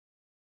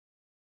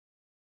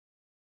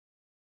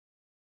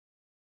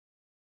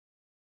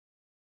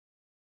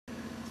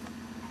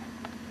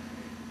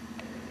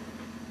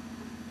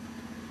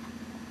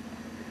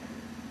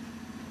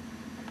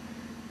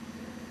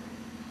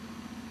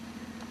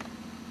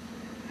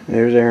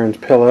There's Aaron's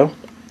pillow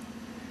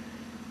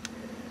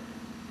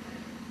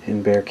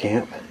in bear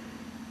camp.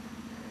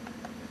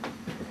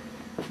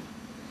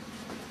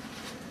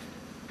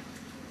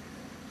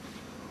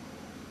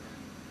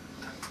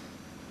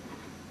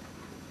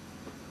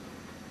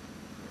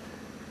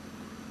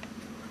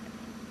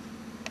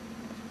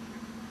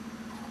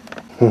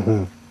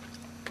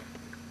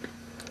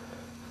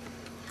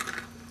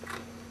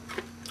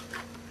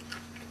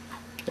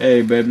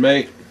 Hey, bed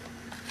mate.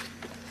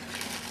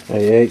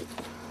 Hey.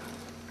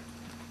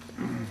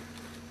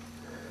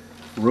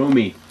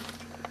 Roomy.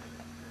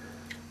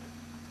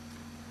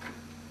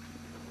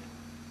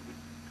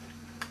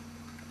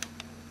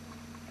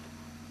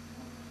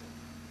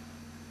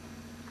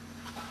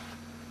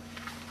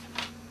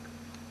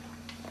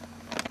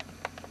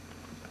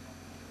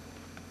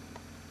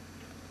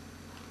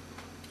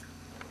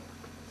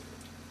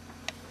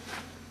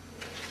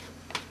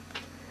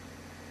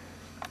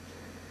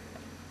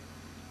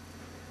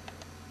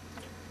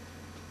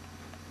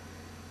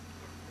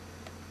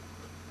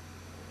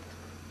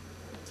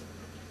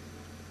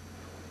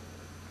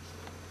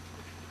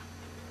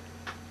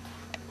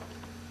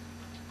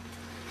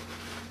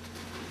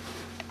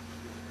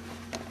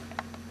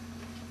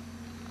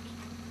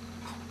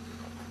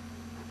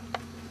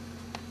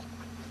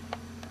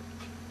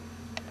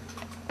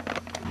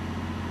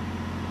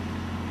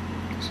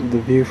 This is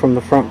the view from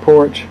the front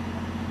porch.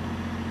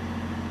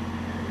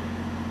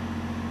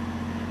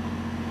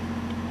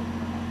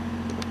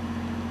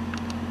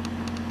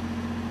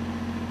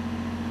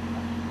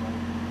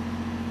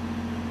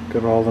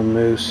 Look at all the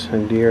moose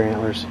and deer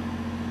antlers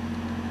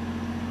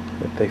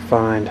that they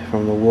find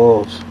from the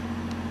wolves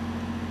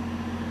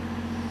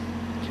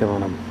killing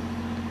them.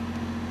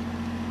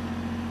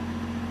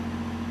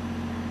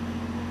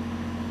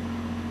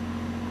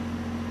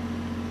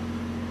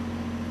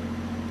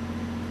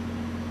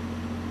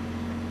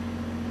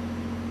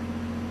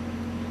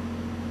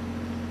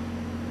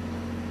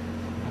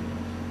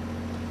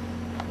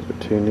 Those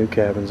are 2 new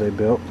cabins they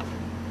built.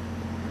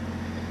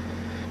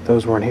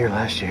 Those weren't here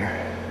last year.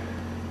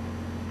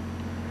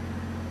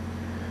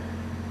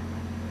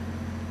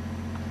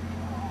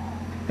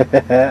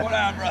 What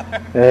up, brother?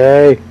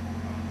 Hey.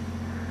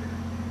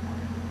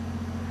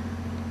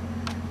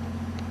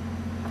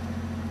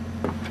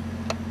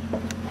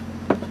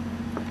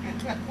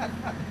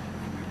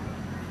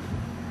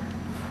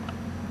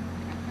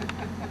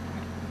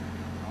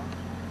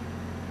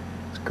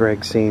 It's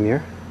Greg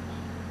Sr.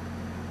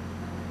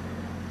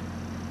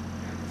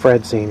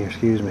 Fred Sr.,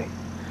 excuse me.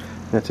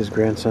 That's his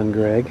grandson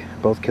Greg.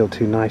 Both killed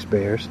 2 nice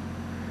bears.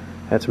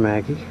 That's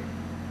Maggie.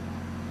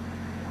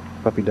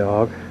 Puppy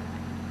dog.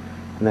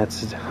 And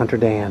that's Hunter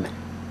Dan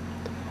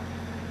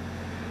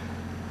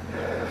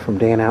from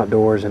Dan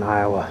Outdoors in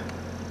Iowa.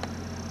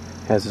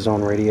 Has his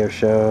own radio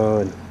show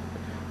and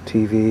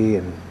TV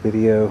and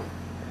video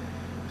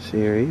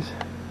series.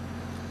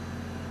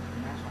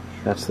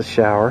 That's the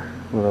shower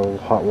with a little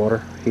hot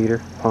water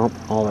heater, pump,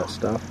 all that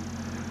stuff.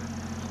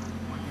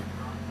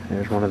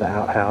 There's one of the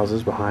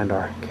outhouses behind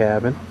our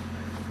cabin,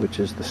 which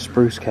is the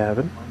Spruce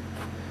cabin.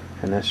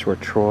 And that's where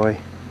Troy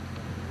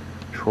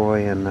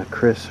and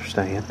Chris are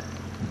staying.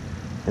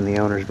 In the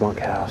owner's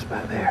bunkhouse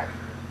back there.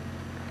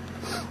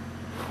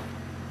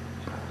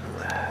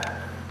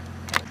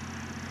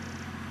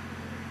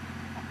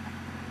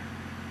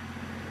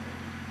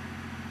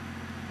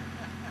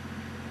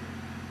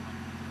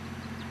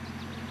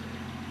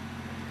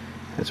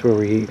 That's where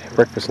we eat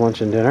breakfast,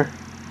 lunch, and dinner.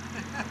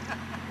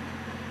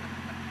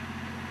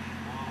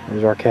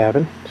 There's our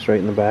cabin,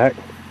 straight in the back.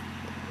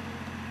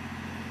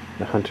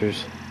 The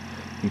hunter's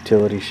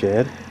utility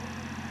shed.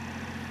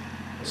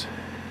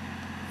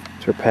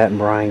 It's where Pat and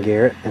Brian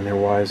Garrett and their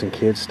wives and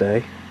kids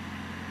stay.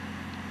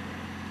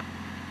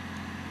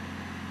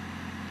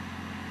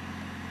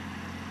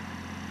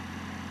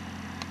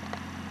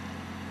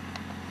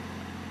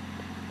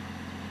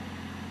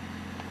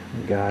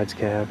 The guides'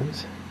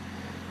 cabins.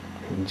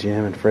 And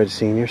Jim and Fred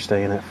Sr.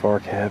 stay in that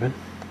far cabin.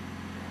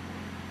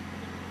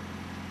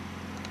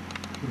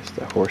 It's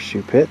the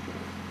horseshoe pit.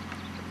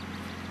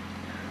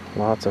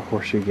 Lots of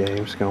horseshoe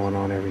games going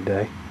on every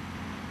day.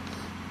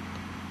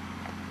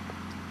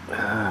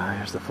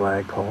 There's the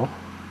flagpole.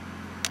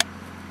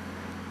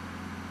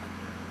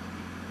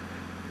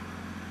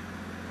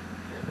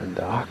 And the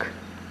dock.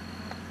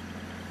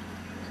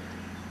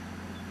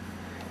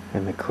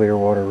 And the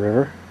Clearwater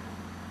River.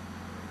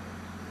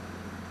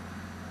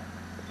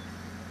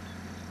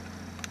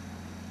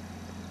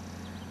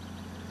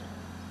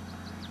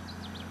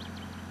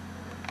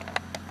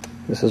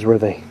 This is where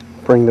they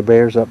bring the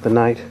bears up the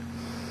night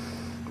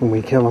when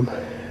we kill them.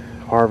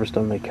 Harvest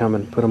them, they come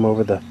and put them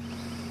over the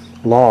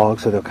log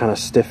so they'll kind of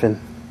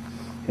stiffen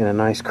in a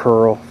nice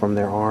curl from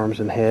their arms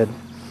and head,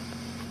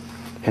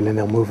 and then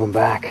they'll move them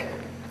back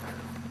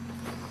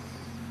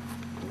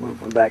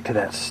to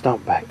that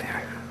stump back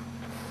there,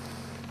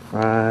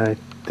 right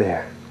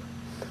there.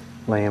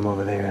 Lay them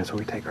over there. That's where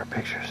we take our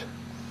pictures,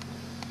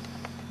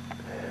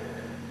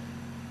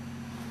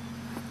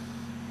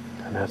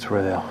 and that's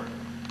where they'll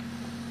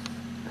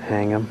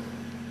hang them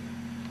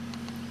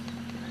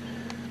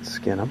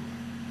skin them.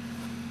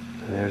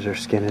 And there's our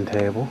skinning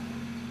table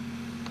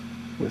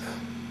with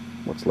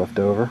what's left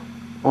over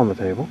on the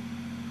table.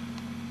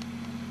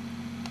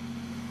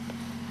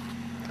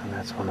 And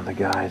that's one of the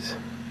guys'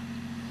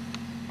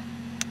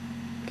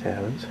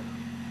 cabins.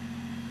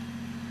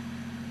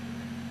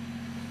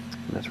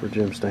 And that's where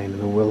Jim's staying, in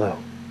the willow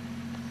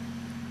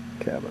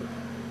cabin.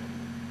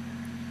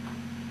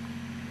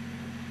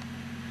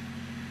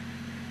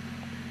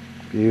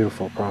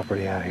 Beautiful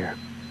property out here.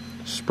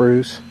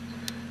 Spruce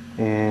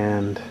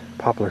and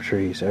poplar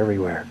trees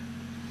everywhere.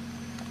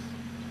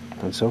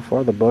 And so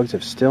far the bugs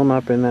have still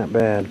not been that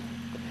bad.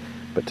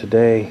 But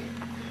today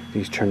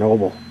these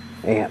Chernobyl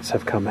ants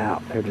have come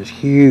out. They're just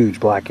huge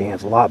black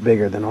ants, a lot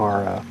bigger than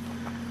our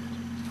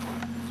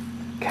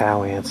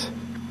cow ants.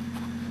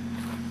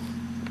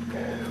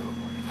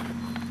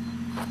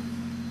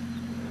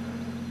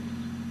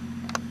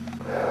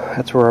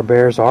 That's where our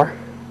bears are,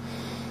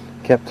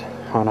 kept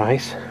on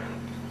ice.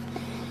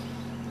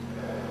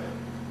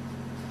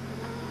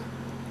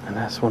 And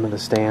that's one of the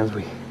stands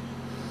we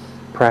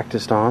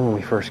practiced on when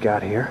we first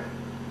got here,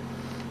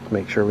 to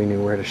make sure we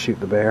knew where to shoot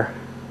the bear.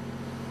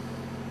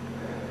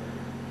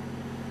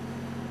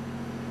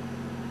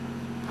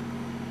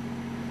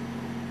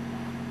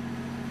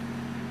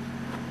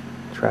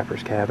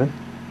 Trapper's cabin.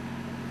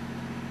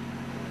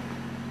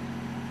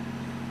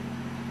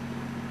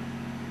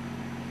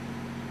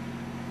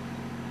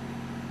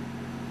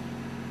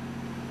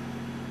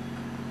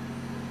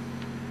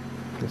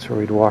 That's where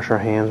we'd wash our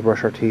hands,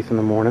 brush our teeth in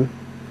the morning,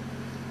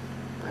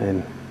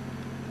 and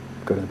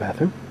go to the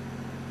bathroom.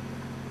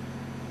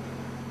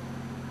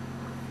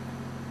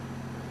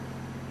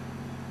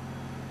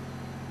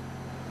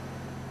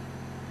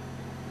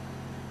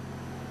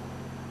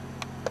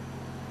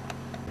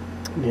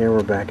 And here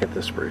we're back at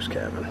the Spruce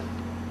cabin.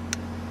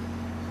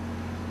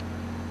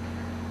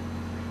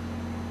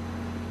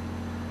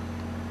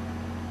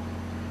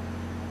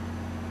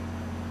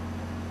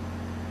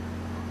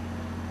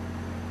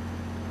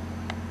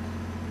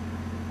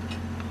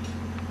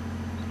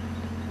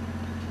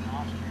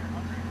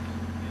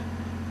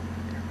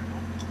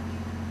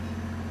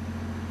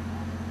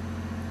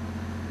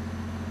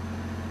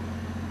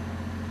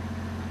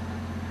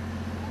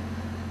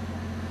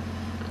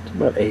 It's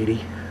about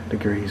 80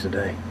 degrees a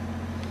day.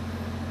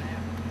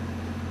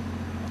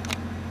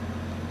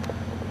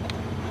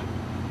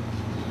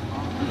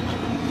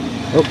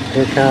 Oh,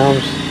 here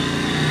comes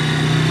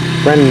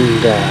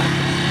friend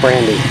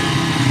Brandy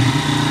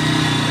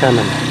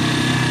coming.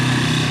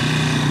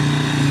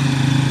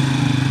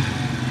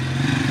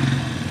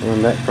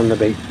 Going back from the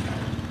bait.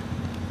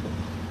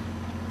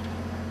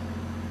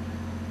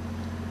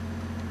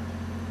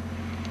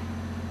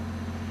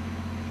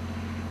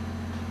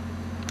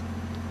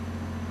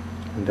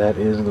 And that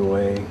is the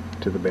way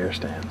to the bear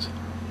stands,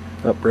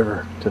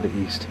 upriver to the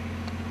east.